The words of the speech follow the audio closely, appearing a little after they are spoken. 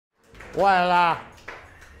Well,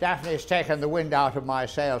 Daphne's taken the wind out of my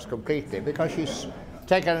sails completely because she's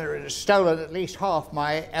stolen at least half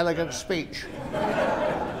my elegant speech.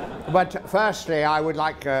 But firstly, I would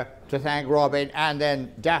like to thank Robin and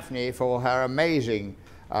then Daphne for her amazing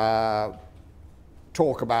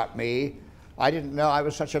talk about me. I didn't know I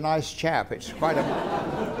was such a nice chap. It's quite a...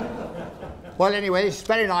 Well, anyway, it's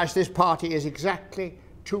very nice. This party is exactly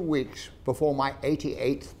 2 weeks before my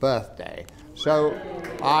 88th birthday. So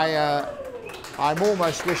I'm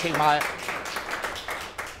almost wishing my...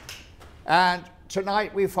 And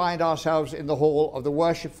tonight we find ourselves in the hall of the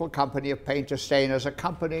Worshipful Company of Painter-Stainers, a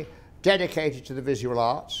company dedicated to the visual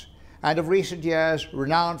arts, and of recent years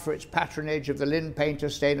renowned for its patronage of the Lynn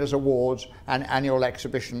Painter-Stainers Awards and annual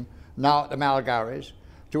exhibition, now at the Malgaries,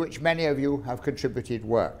 to which many of you have contributed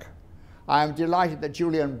work. I am delighted that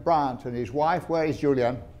Julian Bryant and his wife, where is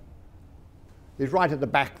Julian? He's right at the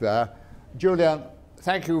back there. Julian,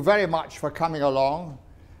 thank you very much for coming along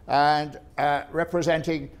and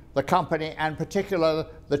representing the company, and particularly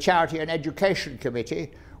the Charity and Education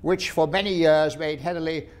Committee, which for many years made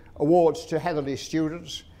Heatherley awards to Heatherley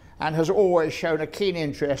students and has always shown a keen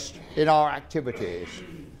interest in our activities.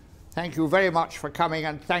 Thank you very much for coming,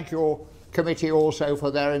 and thank your committee also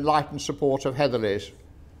for their enlightened support of Heatherley's.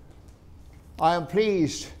 I am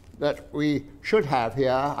pleased that we should have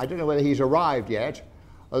here, I don't know whether he's arrived yet,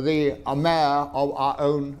 the mayor of our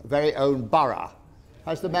own very own borough.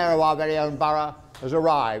 Has the mayor of our very own borough has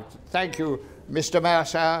arrived? Thank you, Mr. Mayor,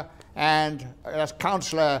 sir, and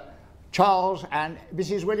Councillor Charles and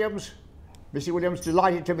Mrs. Williams. Mrs. Williams,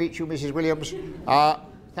 delighted to meet you, Mrs. Williams.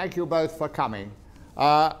 Thank you both for coming.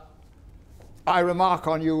 I remark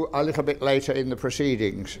on you a little bit later in the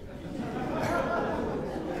proceedings.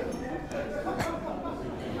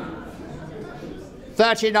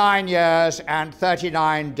 39 years and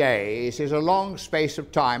 39 days is a long space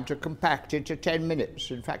of time to compact into 10 minutes.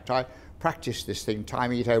 In fact, I practiced this thing,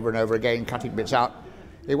 timing it over and over again, cutting bits out.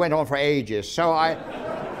 It went on for ages. So I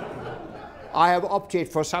have opted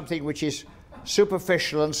for something which is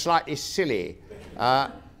superficial and slightly silly.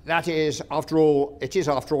 That is, after all, it is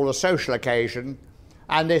after all a social occasion,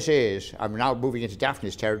 and this is, I'm now moving into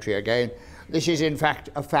Daphne's territory again, this is in fact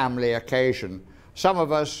a family occasion. Some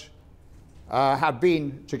of us have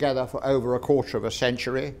been together for over a quarter of a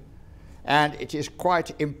century, and it is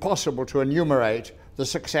quite impossible to enumerate the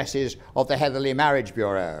successes of the Heatherley Marriage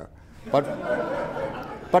Bureau. But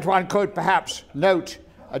one could perhaps note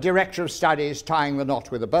a director of studies tying the knot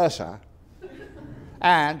with a bursar,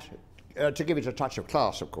 and to give it a touch of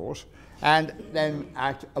class, of course, and then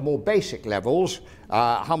at a more basic levels,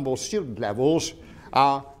 humble student levels,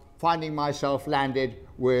 finding myself landed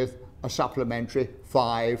with a supplementary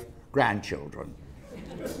 5 grandchildren.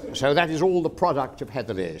 So that is all the product of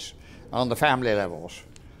Heatherley's on the family levels.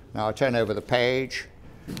 Now I turn over the page.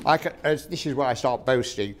 This is where I start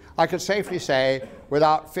boasting. I could safely say,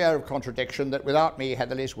 without fear of contradiction, that without me,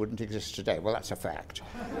 Heatherley's wouldn't exist today. Well, that's a fact.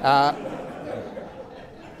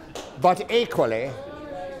 But equally,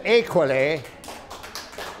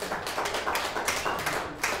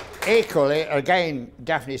 again,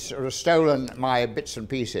 Daphne's sort of stolen my bits and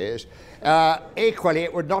pieces. Equally,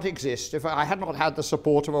 it would not exist if I had not had the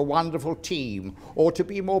support of a wonderful team, or to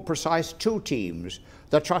be more precise, 2 teams.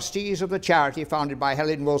 The trustees of the charity founded by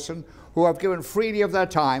Helen Wilson, who have given freely of their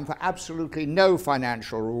time for absolutely no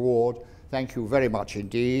financial reward. Thank you very much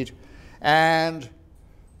indeed. And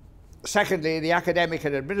secondly, the academic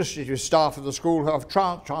and administrative staff of the school who have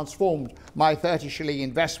transformed my 30-shilling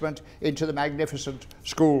investment into the magnificent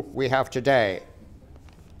school we have today.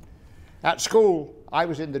 At school, I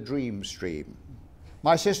was in the dream stream.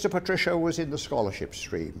 My sister Patricia was in the scholarship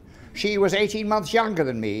stream. She was 18 months younger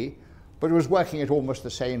than me, but was working at almost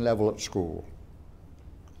the same level at school.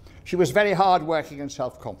 She was very hard-working and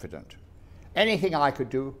self-confident. Anything I could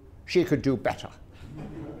do, she could do better.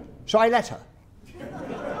 So I let her.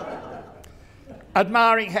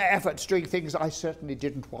 Admiring her efforts doing things I certainly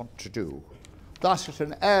didn't want to do. Thus, at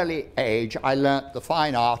an early age, I learnt the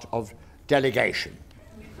fine art of delegation.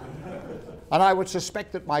 And I would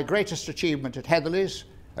suspect that my greatest achievement at Heatherley's,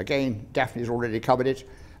 again, Daphne's already covered it,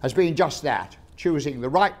 has been just that, choosing the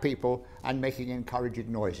right people and making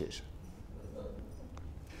encouraging noises.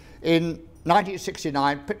 In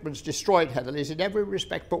 1969, Pitman's destroyed Heatherley's in every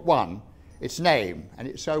respect but one, its name, and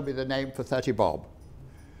it so be the name for 30 bob.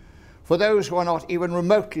 For those who are not even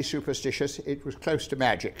remotely superstitious, it was close to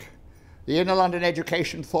magic. The Inner London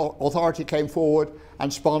Education Authority came forward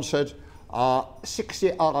and sponsored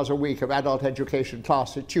 60 hours a week of adult education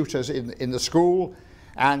class tutors in the school,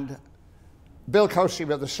 and Bill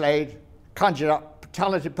Coastream of the Slade conjured up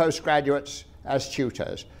talented postgraduates as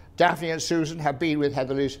tutors. Daphne and Susan have been with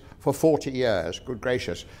Heatherleys for 40 years. Good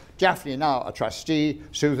gracious. Daphne now a trustee,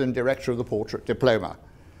 Susan director of the portrait diploma.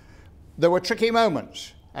 There were tricky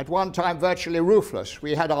moments. At one time virtually roofless.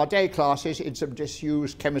 We had our day classes in some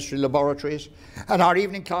disused chemistry laboratories and our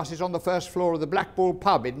evening classes on the first floor of the Black Bull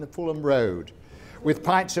pub in the Fulham Road, with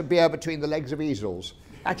pints of beer between the legs of easels.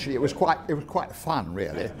 Actually, it was quite fun,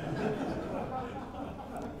 really.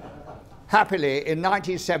 Happily, in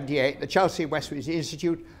 1978, the Chelsea Westminster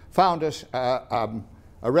Institute found us a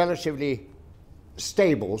relatively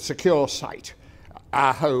stable, secure site,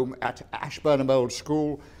 our home at Ashburnham Old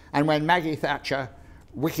School, and when Maggie Thatcher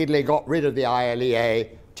wickedly got rid of the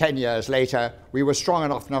ILEA 10 years later, we were strong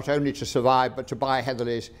enough not only to survive, but to buy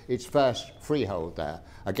Heatherleys its first freehold there.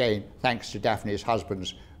 Again, thanks to Daphne's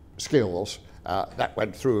husband's skills, that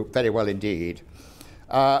went through very well indeed.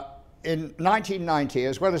 In 1990,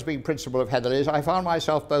 as well as being principal of Heatherleys, I found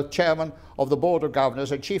myself both chairman of the Board of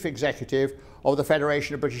Governors and chief executive of the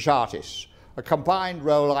Federation of British Artists, a combined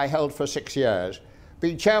role I held for 6 years.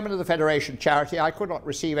 Being chairman of the Federation charity, I could not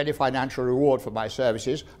receive any financial reward for my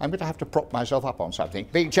services. I'm going to have to prop myself up on something.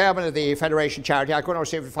 Being chairman of the Federation charity, I could not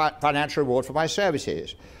receive a financial reward for my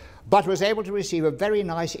services, but was able to receive a very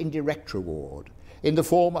nice indirect reward in the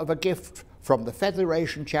form of a gift from the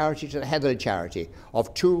Federation charity to the Heatherley charity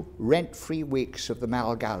of 2 rent-free weeks of the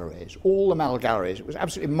Mall Galleries, all the Mall Galleries. It was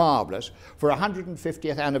absolutely marvellous for a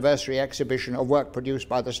 150th anniversary exhibition of work produced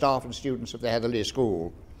by the staff and students of the Heatherley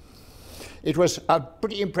School. It was a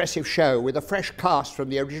pretty impressive show with a fresh cast from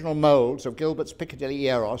the original moulds of Gilbert's Piccadilly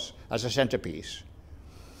Eros as a centrepiece.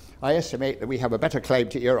 I estimate that we have a better claim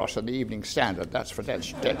to Eros than the Evening Standard, that's for dead.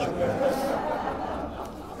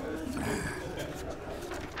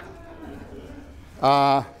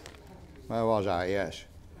 Where was I? Yes.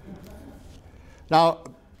 Now,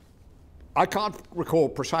 I can't recall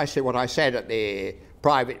precisely what I said at the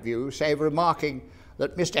private view, save remarking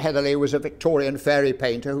that Mr. Heatherley was a Victorian fairy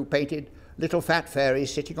painter who painted little fat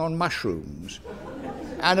fairies sitting on mushrooms,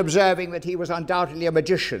 and observing that he was undoubtedly a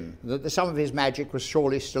magician, that the sum of his magic was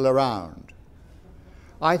surely still around.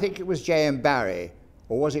 I think it was J.M. Barrie,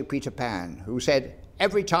 or was it Peter Pan, who said,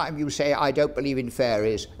 "Every time you say I don't believe in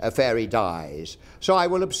fairies, a fairy dies. So I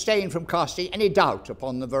will abstain from casting any doubt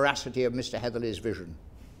upon the veracity of Mr. Heatherley's vision."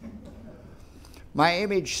 My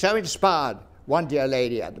image so inspired one dear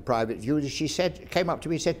lady at the private view that she said, came up to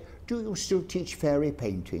me and said, "Do you still teach fairy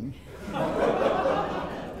painting?"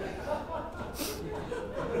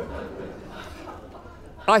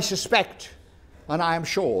 I suspect, and I am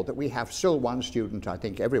sure, that we have still one student, I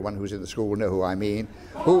think everyone who's in the school will know who I mean,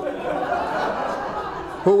 who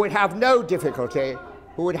would have no difficulty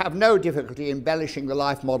embellishing the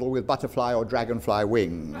life model with butterfly or dragonfly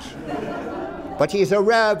wings. But he's a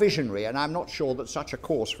rare visionary, and I'm not sure that such a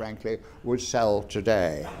course, frankly, would sell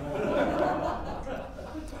today.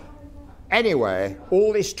 Anyway,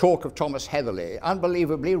 all this talk of Thomas Heatherley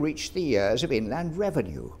unbelievably reached the ears of Inland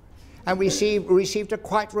Revenue, and received a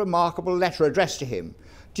quite remarkable letter addressed to him.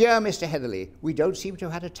 "Dear Mr. Heatherley, we don't seem to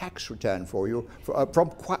have had a tax return for you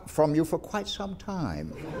from you for quite some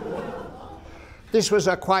time." This was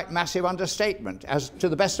a quite massive understatement, as to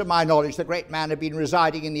the best of my knowledge, the great man had been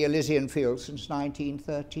residing in the Elysian Fields since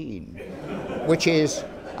 1913, which is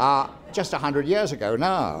just 100 years ago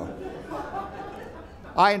now.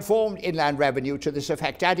 I informed Inland Revenue to this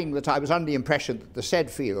effect, adding that I was under the impression that the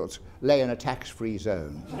said fields lay in a tax-free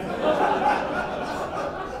zone.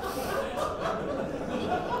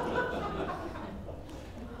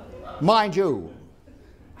 Mind you,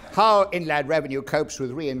 how Inland Revenue copes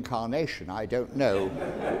with reincarnation, I don't know.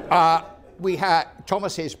 We had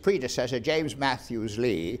Thomas's predecessor, James Matthews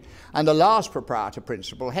Lee, and the last proprietor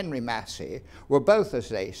principal, Henry Massey, were both, as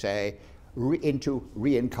they say, into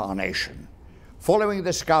reincarnation. Following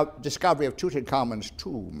the discovery of Tutankhamun's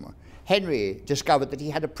tomb, Henry discovered that he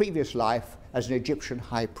had a previous life as an Egyptian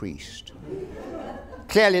high priest.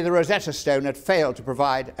 Clearly, the Rosetta Stone had failed to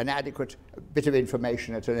provide an adequate bit of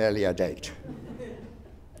information at an earlier date.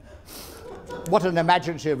 What an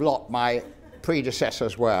imaginative lot my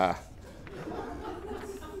predecessors were.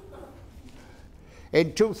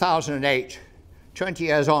 In 2008, 20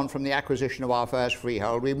 years on from the acquisition of our first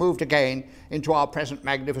freehold, we moved again into our present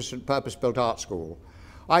magnificent purpose-built art school.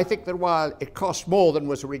 I think that while it cost more than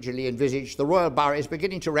was originally envisaged, the Royal Borough is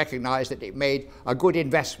beginning to recognise that it made a good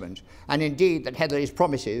investment, and indeed that Heatherley's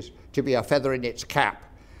promises to be a feather in its cap.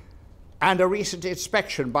 And a recent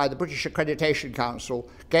inspection by the British Accreditation Council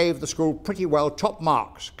gave the school pretty well top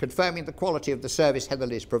marks, confirming the quality of the service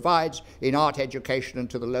Heatherley's provides in art education and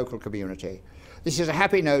to the local community. This is a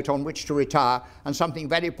happy note on which to retire and something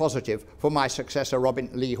very positive for my successor, Robin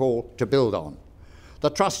Lee Hall, to build on. The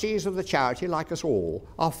trustees of the charity, like us all,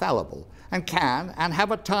 are fallible and can and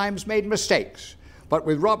have at times made mistakes. But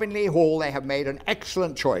with Robin Lee Hall, they have made an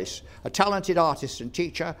excellent choice. A talented artist and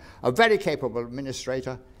teacher, a very capable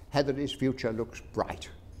administrator. Heatherley's future looks bright.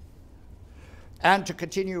 And to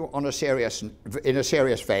continue in a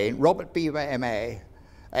serious vein, Robert Beaver, MA,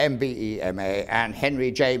 MBE, MA, and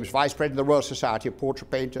Henry James, Vice President of the Royal Society of Portrait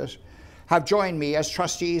Painters, have joined me as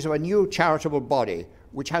trustees of a new charitable body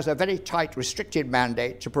which has a very tight, restricted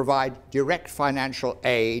mandate to provide direct financial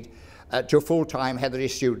aid to full-time Heatherley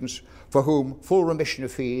students for whom full remission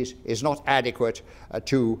of fees is not adequate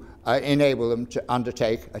to enable them to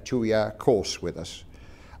undertake a 2-year course with us.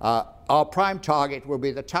 Our prime target will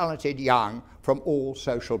be the talented young from all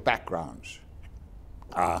social backgrounds.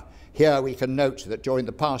 Here we can note that during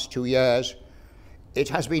the past 2 years, it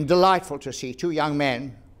has been delightful to see 2 young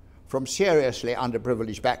men from seriously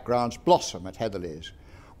underprivileged backgrounds blossom at Heatherley's.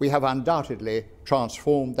 We have undoubtedly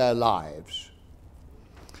transformed their lives.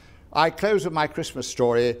 I close with my Christmas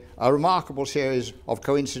story, a remarkable series of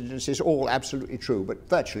coincidences, all absolutely true, but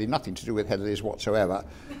virtually nothing to do with Heatherley's whatsoever.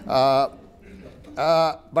 But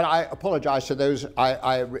I apologise to those.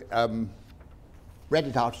 I read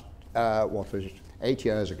it out, what was it, 8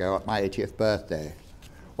 years ago at my 80th birthday.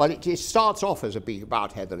 Well, it starts off as a being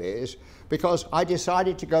about Heatherley's because I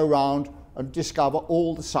decided to go round and discover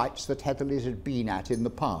all the sites that Heatherley's had been at in the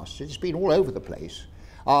past. It's been all over the place.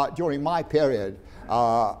 During my period,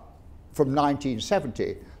 from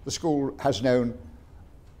 1970, the school has known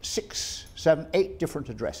 6, 7, 8 different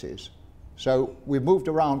addresses. So we've moved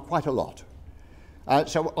around quite a lot.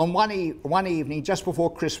 So on one evening, just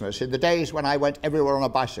before Christmas, in the days when I went everywhere on a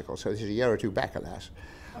bicycle, so this is a year or two back, alas,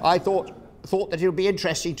 I thought that it would be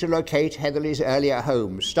interesting to locate Heatherley's earlier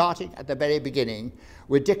homes, starting at the very beginning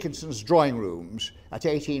with Dickinson's drawing rooms at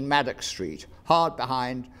 18 Maddox Street, hard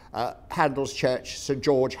behind Handel's Church, St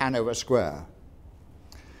George, Hanover Square.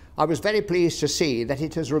 I was very pleased to see that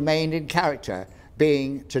it has remained in character,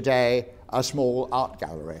 being today a small art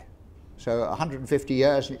gallery. So 150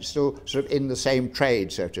 years and it's still sort of in the same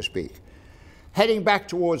trade, so to speak. Heading back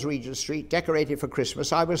towards Regent Street, decorated for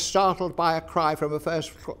Christmas, I was startled by a cry from a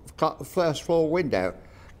first floor window.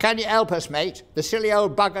 "Can you help us, mate? The silly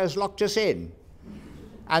old bugger's locked us in."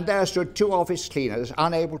 And there stood 2 office cleaners,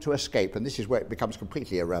 unable to escape, and this is where it becomes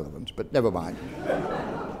completely irrelevant, but never mind.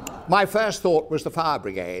 My first thought was the fire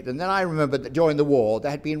brigade, and then I remembered that during the war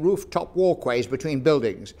there had been rooftop walkways between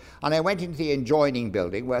buildings, and I went into the adjoining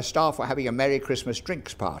building where staff were having a Merry Christmas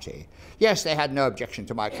drinks party. Yes, they had no objection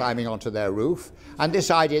to my climbing onto their roof, and this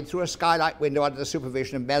I did through a skylight window under the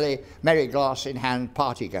supervision of merry glass-in-hand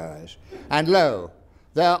partygoers. And lo,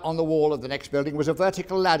 there on the wall of the next building was a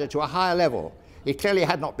vertical ladder to a higher level. It clearly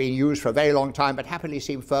had not been used for a very long time, but happily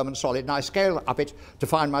seemed firm and solid, and I scaled up it to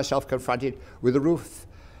find myself confronted with a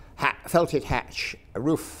felted hatch,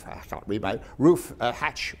 hatch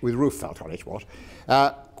with roof felt on it,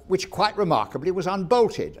 which quite remarkably was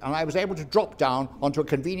unbolted, and I was able to drop down onto a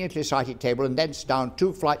conveniently sited table and thence down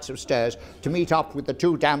 2 flights of stairs to meet up with the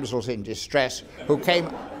 2 damsels in distress who came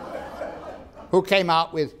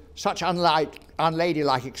out with such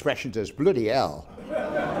unladylike expressions as "bloody hell."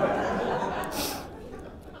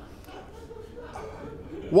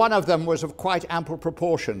 One of them was of quite ample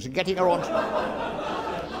proportions, and getting her onto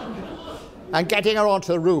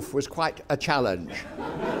the roof was quite a challenge.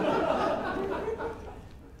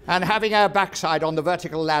 And having her backside on the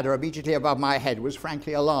vertical ladder immediately above my head was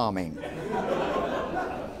frankly alarming.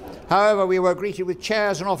 However, we were greeted with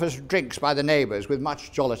chairs and offers of drinks by the neighbours with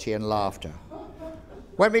much jollity and laughter.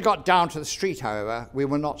 When we got down to the street, however, we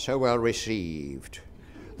were not so well received.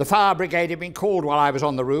 The fire brigade had been called while I was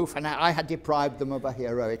on the roof, and I had deprived them of a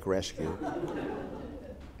heroic rescue.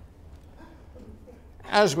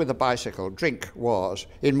 As with the bicycle, drink was,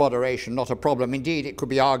 in moderation, not a problem. Indeed, it could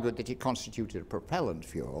be argued that it constituted a propellant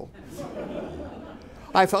fuel.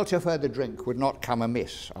 I felt a further drink would not come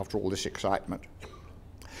amiss after all this excitement.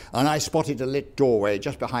 And I spotted a lit doorway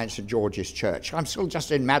just behind St George's Church. I'm still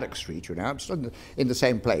just in Maddox Street, you know. I'm still in the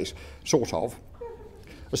same place, sort of.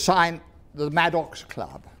 A sign, the Maddox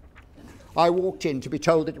Club. I walked in to be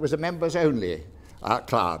told that it was a members-only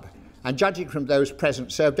club, and judging from those present,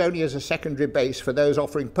 served only as a secondary base for those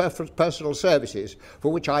offering personal services for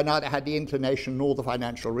which I neither had the inclination nor the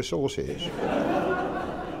financial resources.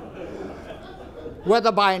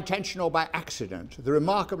 Whether by intention or by accident, the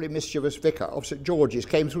remarkably mischievous vicar of St George's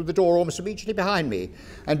came through the door almost immediately behind me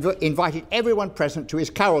and invited everyone present to his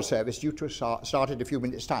carol service due to start in a few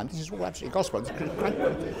minutes' time. This is all absolutely gospel.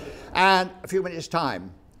 And a few minutes'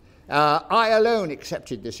 time. I alone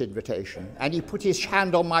accepted this invitation, and he put his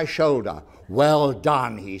hand on my shoulder. "Well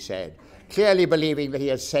done," he said. clearly believing that he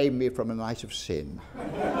had saved me from a night of sin.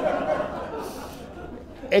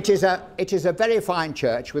 It is a very fine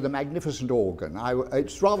church with a magnificent organ.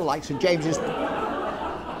 It's rather like St. James's.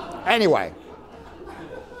 Anyway,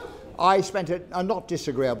 I spent a not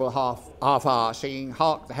disagreeable half hour singing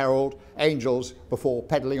Hark the Herald, Angels before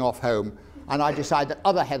pedalling off home, and I decided that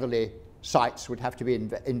other Heatherley sites would have to be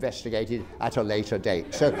investigated at a later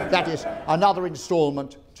date. So that is another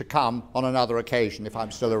instalment to come on another occasion if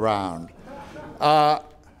I'm still around.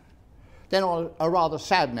 Then on a rather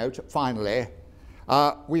sad note, finally,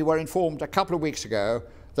 we were informed a couple of weeks ago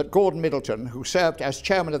that Gordon Middleton, who served as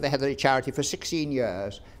chairman of the Heatherley Charity for 16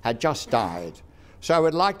 years, had just died. So I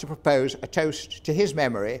would like to propose a toast to his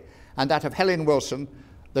memory and that of Helen Wilson,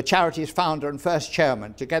 the charity's founder and first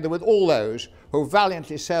chairman, together with all those who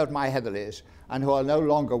valiantly served my Heatherleys and who are no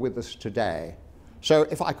longer with us today. So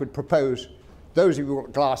if I could propose, those of you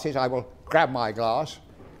with glasses, I will grab my glass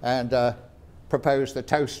and propose the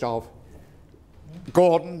toast of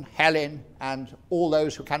Gordon, Helen, and all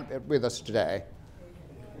those who can't be with us today.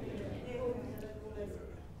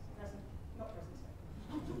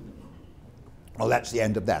 Well, that's the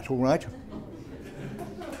end of that, all right?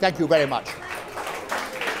 Thank you very much.